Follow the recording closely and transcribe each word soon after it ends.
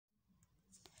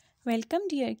Welcome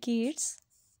dear kids.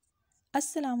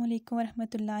 Assalamu alaikum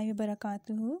warahmatullahi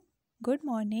wabarakatuh. Good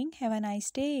morning. Have a nice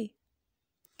day.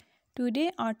 Today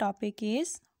our topic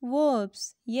is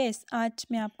verbs. Yes, आज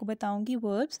मैं आपको बताऊंगी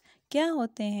verbs क्या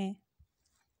होते हैं.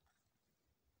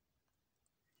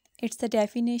 It's the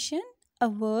definition. A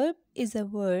verb is a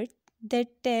word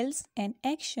that tells an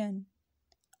action.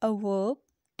 A verb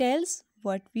tells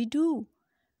what we do.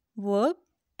 Verb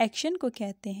action को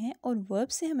कहते हैं और वर्ब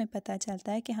से हमें पता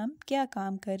चलता है कि हम क्या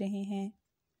काम कर रहे हैं.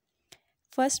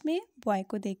 फर्स्ट में बॉय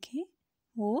को देखें,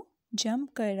 वो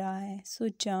जंप कर रहा है. सो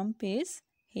jump is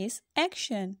his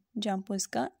action. Jump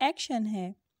उसका एक्शन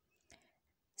है.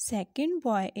 Second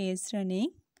boy is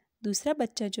running. दूसरा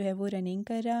बच्चा जो है वो रनिंग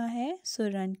कर रहा है. सो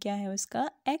रन क्या है, उसका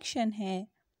एक्शन है.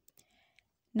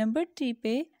 नंबर 3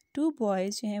 पे 2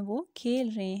 बॉयज़ जो हैं वो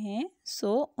खेल रहे हैं.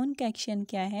 सो उनका एक्शन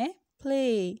क्या है,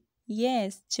 play.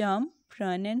 Yes, jump,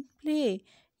 run and play,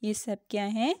 ये सब क्या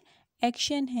है,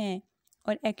 एक्शन है.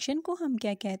 और एक्शन को हम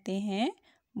क्या कहते हैं,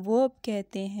 वर्ब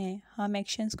कहते हैं. हम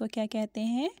एक्शंस को क्या कहते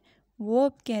हैं,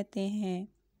 वर्ब कहते हैं.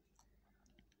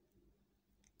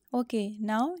 Okay,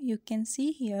 now you can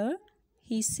see here,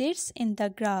 he sits in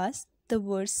the grass. The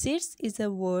word seats is a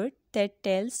word that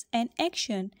tells an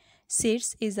action.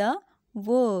 Seats is a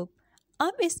verb.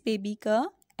 अब इस बेबी का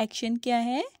एक्शन क्या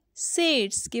है,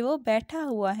 सिट्स, कि वो बैठा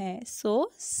हुआ है.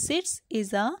 सो seats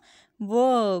is a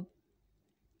verb.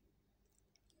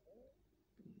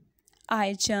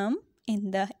 I jump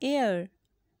in the air.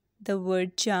 The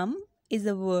word jump is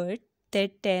a word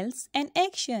that tells an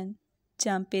action.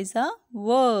 Jump is a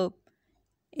verb.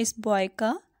 इस बॉय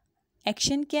का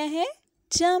एक्शन क्या है,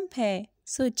 जंप है.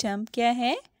 सो जंप क्या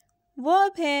है,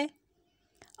 वर्ब है.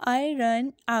 I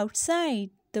run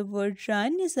outside. The word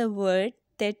run is a word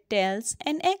that tells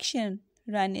an action.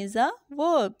 Run is a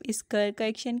verb. इस girl का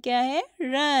एक्शन क्या है,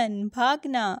 run,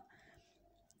 भागना.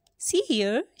 See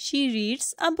here, she reads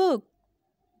a book.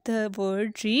 The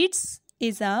word reads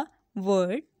is a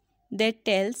word that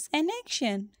tells an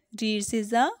action. Reads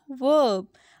is a verb.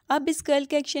 अब इस girl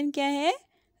का action क्या है,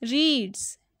 reads.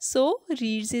 So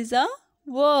reads is a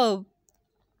verb.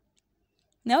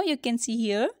 Now you can see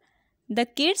here, the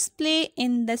kids play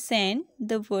in the sand.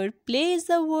 The word play is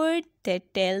a word that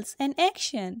tells an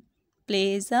action.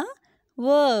 Play is a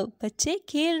verb. बच्चे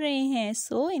खेल रहे हैं.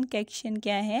 So इनका action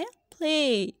क्या है,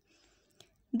 play.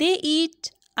 They eat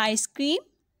ice cream.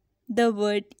 The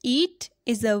word eat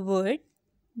is a word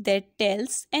that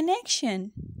tells an action.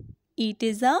 Eat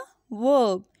is a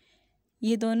verb.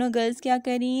 ये दोनों girls क्या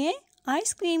कर रही हैं,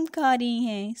 आइसक्रीम खा रही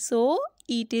हैं. So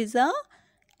eat is a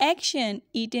action.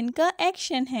 Eat इनका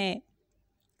एक्शन है.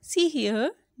 See here,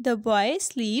 the boy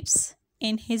sleeps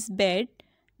in his bed.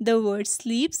 The word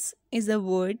sleeps is a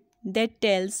word that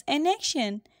tells an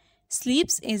action.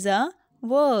 Sleeps is a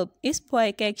verb. इस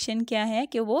boy का action क्या है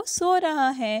कि वो सो रहा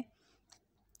है.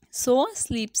 So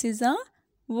sleeps is a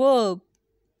verb.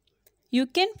 You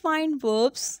can find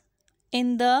verbs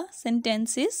in the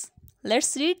sentences.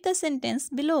 Let's read the sentence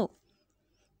below.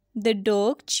 The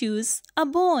dog chews a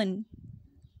bone.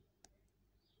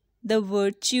 The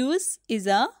word choose is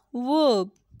a verb.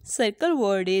 Circle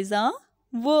word is a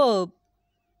verb.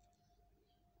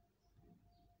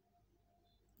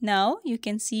 Now you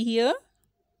can see here,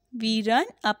 we run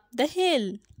up the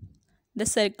hill. The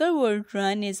circle word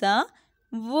run is a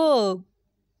verb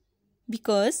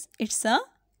because it's a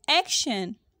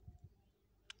action.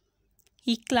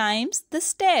 He climbs the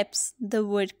steps. The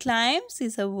word climbs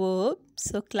is a verb,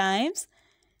 so climbs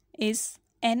is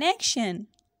an action.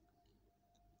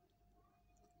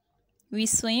 We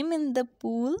swim in the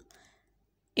pool.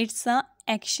 It's a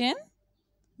action.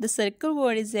 The circle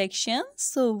word is action,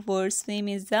 so word swim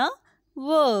is a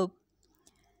verb.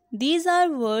 These are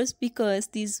words because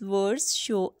these words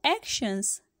show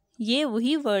actions. ये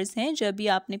वही words हैं जो अभी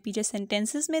आपने पीछे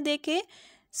sentences में देखे.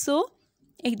 सो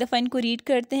एक दफ़ा इनको रीड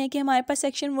करते हैं कि हमारे पास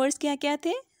एक्शन वर्ड्स क्या क्या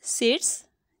थे. Seats,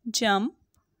 jump,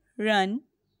 run,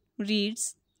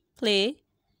 reads, play,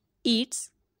 Yeats,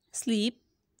 sleep,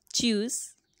 choose,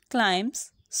 climbs,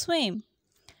 swim.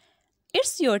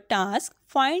 It's your task.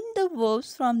 Find the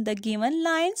verbs from the given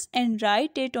lines and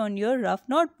write it on your rough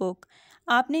notebook.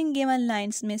 आपने इन given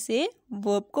lines में से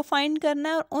verb को find करना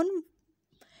है और उन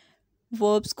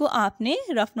verbs को आपने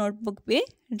rough notebook पे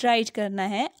write करना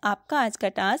है. आपका आज का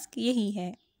टास्क यही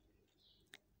है.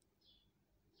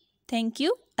 Thank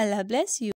you. Allah bless you.